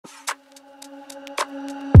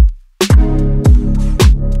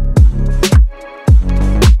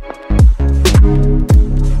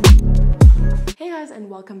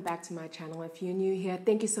back to my channel. If you're new here,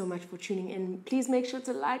 thank you so much for tuning in. Please make sure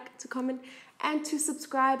to like, to comment, and to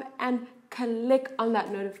subscribe, and click on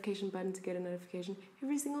that notification button to get a notification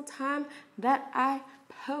every single time that I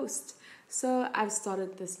post. So I've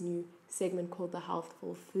started this new segment called the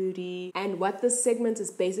Healthful Foodie, and what this segment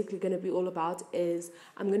is basically going to be all about is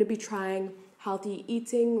I'm going to be trying healthy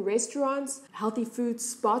eating restaurants, healthy food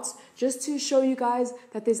spots, just to show you guys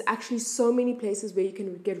that there's actually so many places where you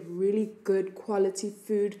can get really good quality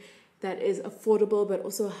food that is affordable but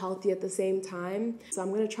also healthy at the same time. So I'm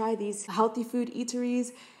going to try these healthy food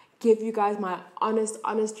eateries, give you guys my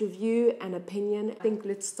honest review and opinion. I think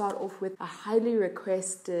let's start off with a highly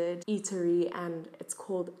requested eatery, and it's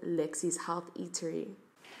called Lexi's Health Eatery.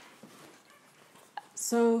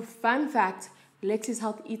 So fun fact, Lexi's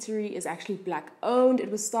Health Eatery is actually Black owned. It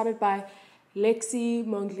was started by Lexi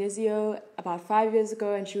Monglezio about 5 years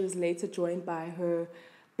ago, and she was later joined by her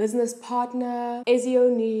business partner Ezio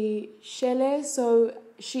Nishele. So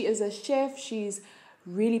she is a chef. She's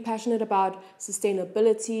really passionate about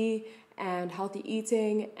sustainability and healthy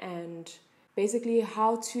eating, and basically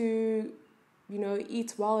how to,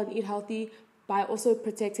 eat well and eat healthy by also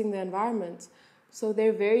protecting the environment. So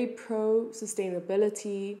they're very pro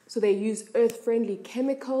sustainability. So they use earth-friendly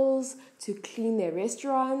chemicals to clean their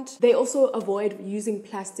restaurant. They also avoid using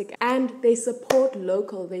plastic, and they support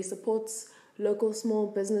local. They support local small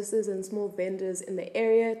businesses and small vendors in the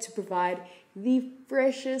area to provide the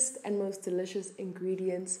freshest and most delicious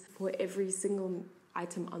ingredients for every single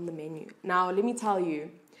item on the menu. Now, let me tell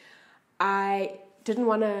you, I didn't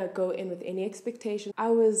want to go in with any expectation.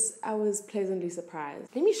 I was pleasantly surprised.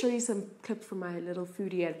 Let me show you some clips from my little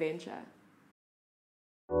foodie adventure.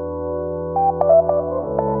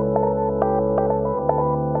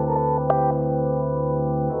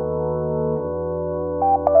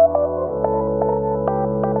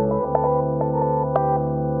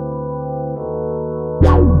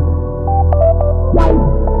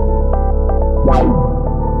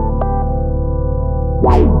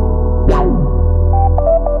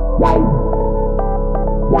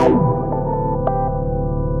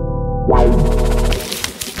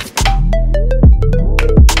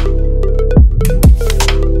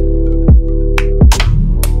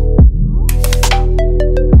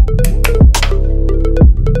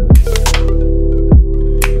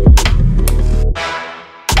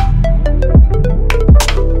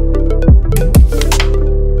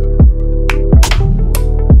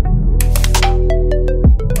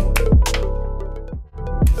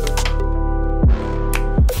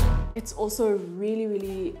 It's also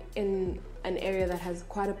really in an area that has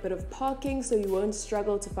quite a bit of parking, so you won't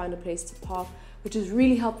struggle to find a place to park, which is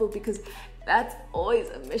really helpful because that's always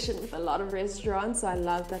a mission with a lot of restaurants. So I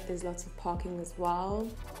love that there's lots of parking as well.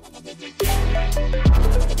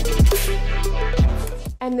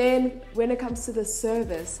 And then when it comes to the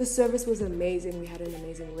service was amazing. We had an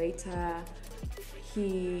amazing waiter.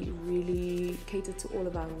 He really catered to all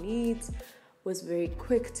of our needs, was very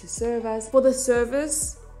quick to serve us. For the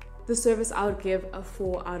service I would give a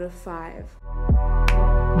 4 out of 5.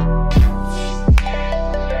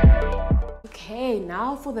 Okay,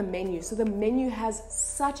 now for the menu. So the menu has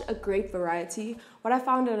such a great variety. What I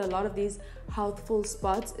found at a lot of these healthful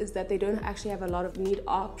spots is that they don't actually have a lot of meat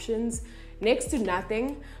options, next to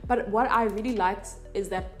nothing. But what I really liked is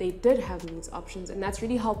that they did have meat options, and that's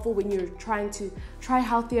really helpful when you're trying to try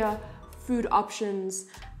healthier food options,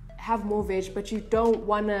 have more veg, but you don't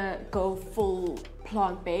want to go full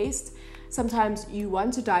plant-based. Sometimes you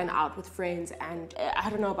want to dine out with friends, and I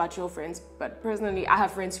don't know about your friends, but personally I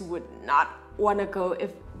have friends who would not want to go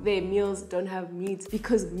if their meals don't have meat,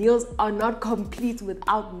 because meals are not complete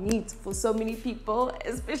without meat for so many people,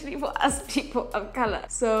 especially for us people of color.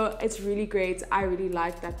 So it's really great. I really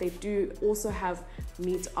like that they do also have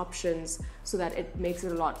meat options, so that it makes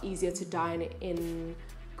it a lot easier to dine in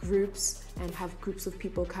groups and have groups of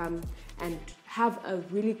people come and have a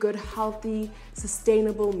really good, healthy,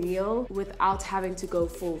 sustainable meal without having to go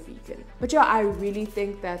full vegan. But yeah, I really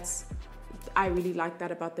like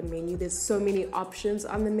that about the menu. There's so many options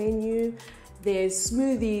on the menu. There's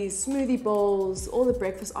smoothies, smoothie bowls, all the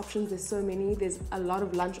breakfast options. There's so many. There's a lot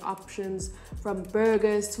of lunch options, from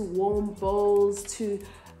burgers to warm bowls to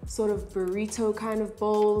sort of burrito kind of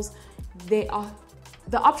bowls.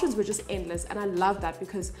 The options were just endless, and I love that,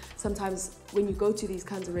 because sometimes when you go to these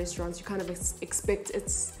kinds of restaurants, you kind of expect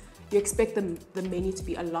the menu to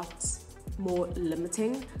be a lot more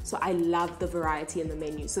limiting. So I love the variety in the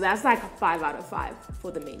menu. So that's like a 5 out of 5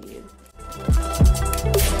 for the menu.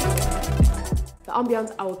 The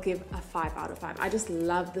ambiance, I will give a 5 out of 5. I just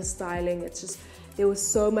love the styling. It's There was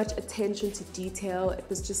so much attention to detail. It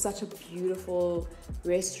was just such a beautiful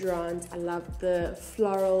restaurant. I loved the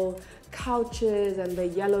floral couches and the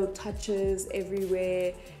yellow touches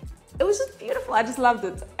everywhere. It was just beautiful. I just loved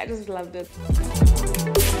it. I just loved it.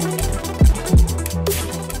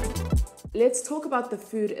 Let's talk about the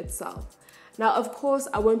food itself. Now, of course,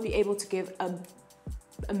 I won't be able to give an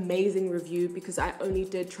amazing review because I only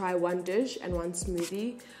did try one dish and one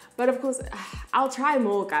smoothie. But of course, I'll try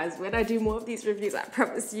more, guys. When I do more of these reviews, I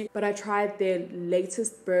promise you. But I tried their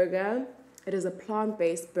latest burger. It is a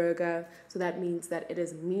plant-based burger, so that means that it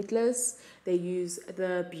is meatless. They use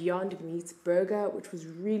the Beyond Meat burger, which was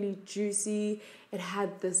really juicy. It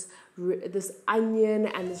had this onion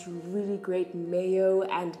and this really great mayo,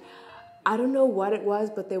 and I don't know what it was,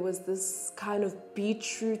 but there was this kind of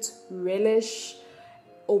beetroot relish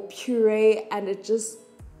or puree, and it just,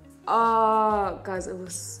 guys, it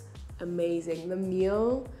was amazing. The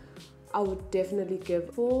meal, I would definitely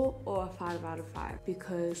give 4 or a 5 out of 5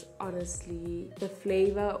 because honestly, the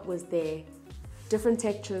flavor was there. Different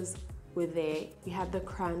textures were there. We had the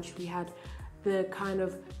crunch, we had the kind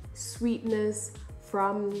of sweetness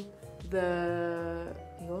from the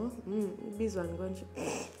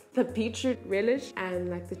the beetroot relish, and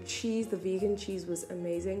like the cheese, the vegan cheese was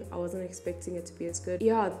amazing. I wasn't expecting it to be as good.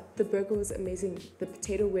 Yeah, the burger was amazing. The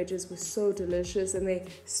potato wedges were so delicious and they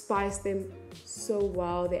spiced them so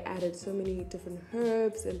well. They added so many different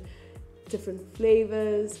herbs and different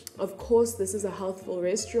flavors. Of course, this is a healthful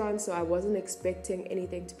restaurant, so I wasn't expecting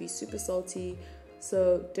anything to be super salty.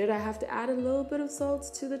 So did I have to add a little bit of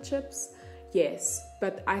salt to the chips? Yes,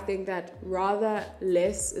 but I think that rather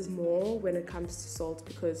less is more when it comes to salt,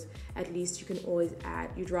 because at least you can always add.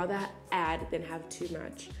 You'd rather add than have too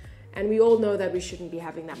much. And we all know that we shouldn't be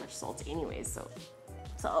having that much salt anyways,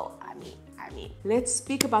 so I mean. Let's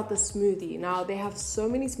speak about the smoothie. Now, they have so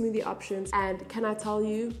many smoothie options, and can I tell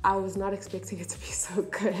you, I was not expecting it to be so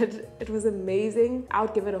good. It was amazing. I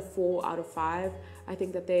would give it a 4 out of 5. I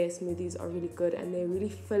think that their smoothies are really good and they're really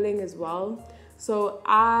filling as well. So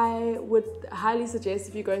I would highly suggest,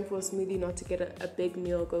 if you're going for a smoothie, not to get a big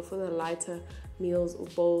meal. Go for the lighter meals or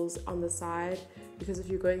bowls on the side, because if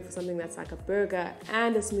you're going for something that's like a burger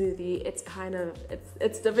and a smoothie,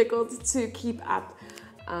 it's difficult to keep up.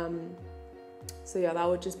 So yeah, that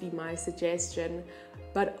would just be my suggestion.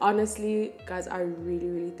 But honestly, guys, I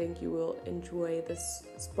really think you will enjoy this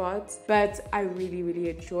spot. But I really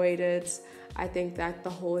enjoyed it. I think that the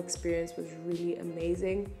whole experience was really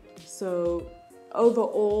amazing. So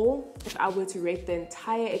overall, if I were to rate the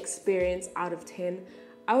entire experience out of 10,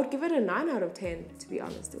 I would give it a 9 out of 10, to be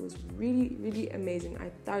honest. It was really amazing.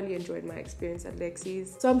 I thoroughly enjoyed my experience at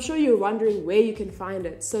Lexi's. So I'm sure you're wondering where you can find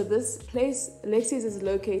it. So this place, Lexi's, is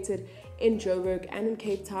located in Joburg and in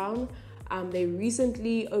Cape Town. They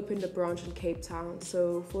recently opened a branch in Cape Town.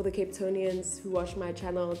 So for the Cape Townians who watch my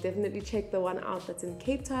channel, definitely check the one out that's in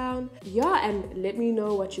Cape Town. Yeah, and let me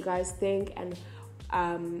know what you guys think, and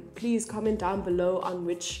please comment down below on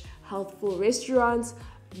which healthful restaurants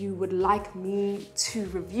you would like me to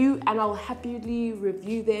review, and I'll happily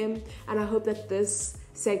review them. And I hope that this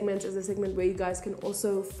segment is a segment where you guys can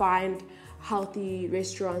also find healthy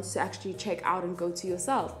restaurants to actually check out and go to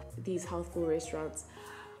yourself. These healthful restaurants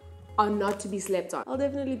are not to be slept on. I'll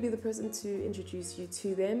definitely be the person to introduce you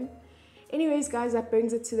to them. Anyways, guys, that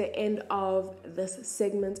brings it to the end of this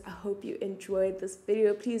segment. I hope you enjoyed this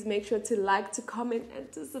video. Please make sure to like, to comment, and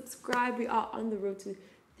to subscribe. We are on the road to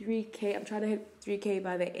 3K. I'm trying to hit 3K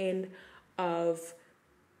by the end of...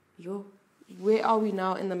 where are we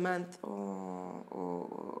now in the month?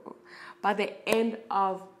 By the end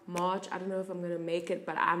of March. I don't know if I'm going to make it,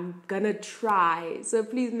 but I'm going to try. So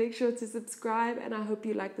please make sure to subscribe, and I hope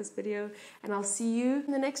you like this video, and I'll see you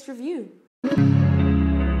in the next review.